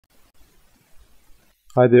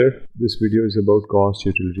Hi there, this video is about cost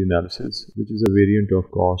utility analysis, which is a variant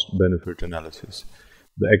of cost benefit analysis.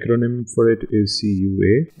 The acronym for it is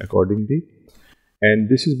CUA accordingly, and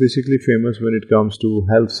this is basically famous when it comes to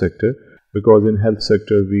health sector, because in health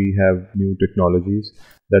sector we have new technologies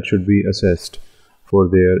that should be assessed for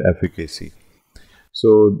their efficacy.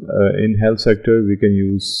 So in health sector we can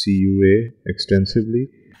use CUA extensively,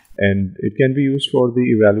 and it can be used for the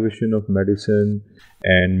evaluation of medicine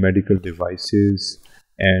and medical devices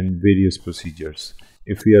and various procedures.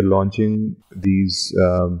 If we are launching these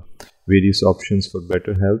various options for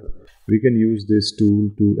better health, we can use this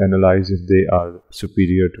tool to analyze if they are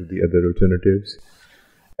superior to the other alternatives.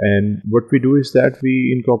 And what we do is that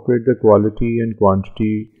we incorporate the quality and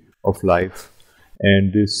quantity of life,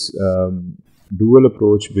 and this dual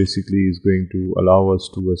approach basically is going to allow us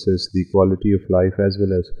to assess the quality of life as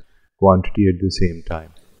well as quantity at the same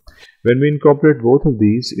time. When we incorporate both of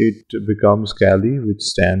these, it becomes Cali, which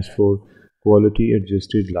stands for Quality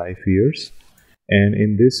Adjusted Life Years. And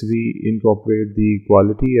in this, we incorporate the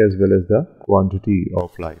quality as well as the quantity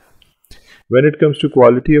of life. When it comes to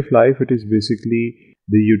quality of life, it is basically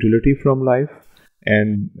the utility from life,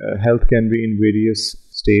 and health can be in various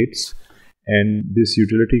states. And this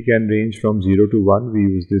utility can range from 0 to 1. We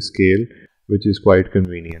use this scale, which is quite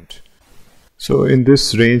convenient. So in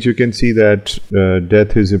this range, you can see that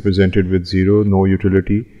death is represented with 0, no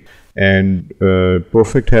utility, and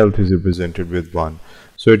perfect health is represented with 1.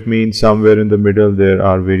 So it means somewhere in the middle there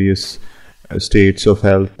are various states of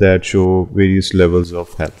health that show various levels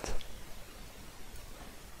of health.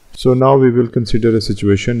 So now we will consider a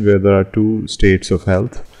situation where there are two states of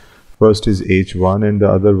health. First is H1 and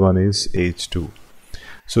the other one is H2.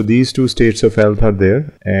 So these two states of health are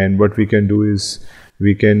there, and what we can do is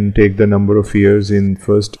we can take the number of years in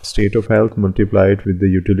first state of health, multiply it with the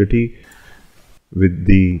utility with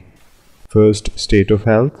the first state of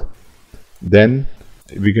health. Then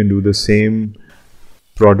we can do the same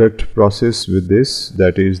product process with this,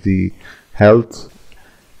 that is the health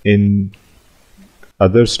in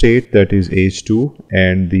other state, that is H2,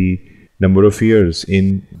 and the number of years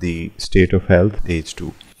in the state of health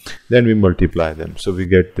H2. Then we multiply them, so we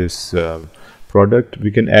get this product.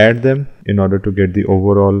 We can add them in order to get the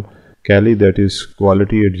overall Cali, that is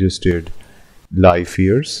quality adjusted life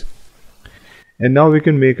years. And now we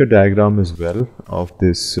can make a diagram as well of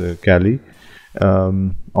this Cali.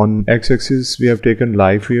 On x-axis we have taken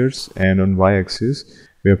life years, and on y-axis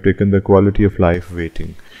we have taken the quality of life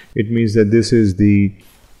weighting. It means that this is the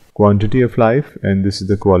quantity of life and this is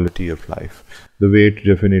the quality of life. The weight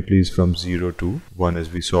definitely is from 0 to 1,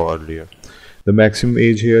 as we saw earlier. The maximum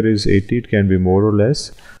age here is 80. It can be more or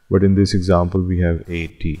less, but in this example we have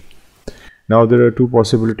 80. Now there are two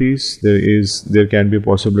possibilities. There can be a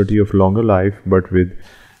possibility of longer life, but with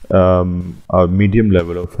a medium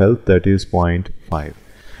level of health, that is 0.5.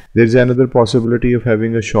 There is another possibility of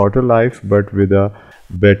having a shorter life, but with a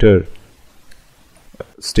better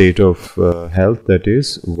state of health, that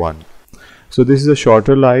is 1. So this is a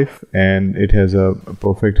shorter life and it has a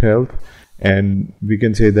perfect health, and we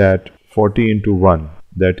can say that 40 into 1,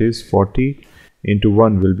 that is 40 into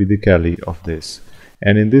 1 will be the Cali of this.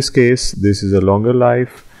 And in this case, this is a longer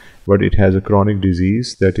life, but it has a chronic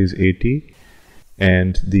disease, that is 80,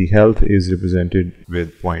 and the health is represented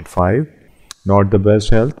with 0.5. Not the best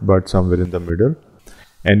health, but somewhere in the middle,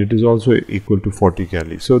 and it is also equal to 40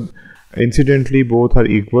 Cali. So incidentally both are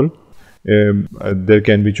equal. There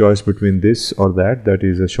can be choice between this or that, that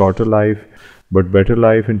is a shorter life but better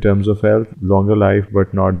life in terms of health, longer life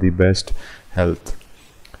but not the best health.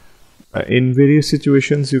 In various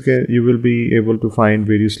situations you will be able to find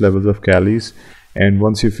various levels of Calis, and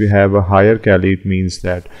once if you have a higher Cali, it means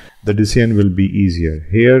that the decision will be easier.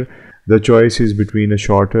 Here the choice is between a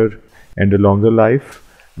shorter and a longer life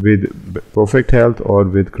with perfect health or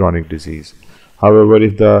with chronic disease. However,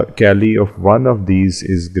 if the Cali of one of these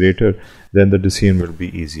is greater, then the decision will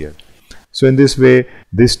be easier. So in this way,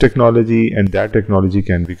 this technology and that technology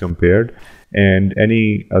can be compared, and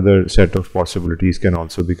any other set of possibilities can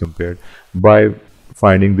also be compared by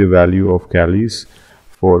finding the value of Calis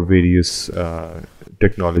for various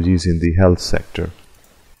technologies in the health sector.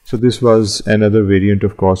 So this was another variant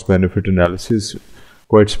of cost benefit analysis,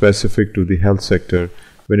 quite specific to the health sector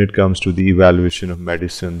when it comes to the evaluation of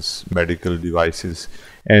medicines, medical devices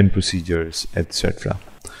and procedures, etc.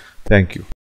 Thank you.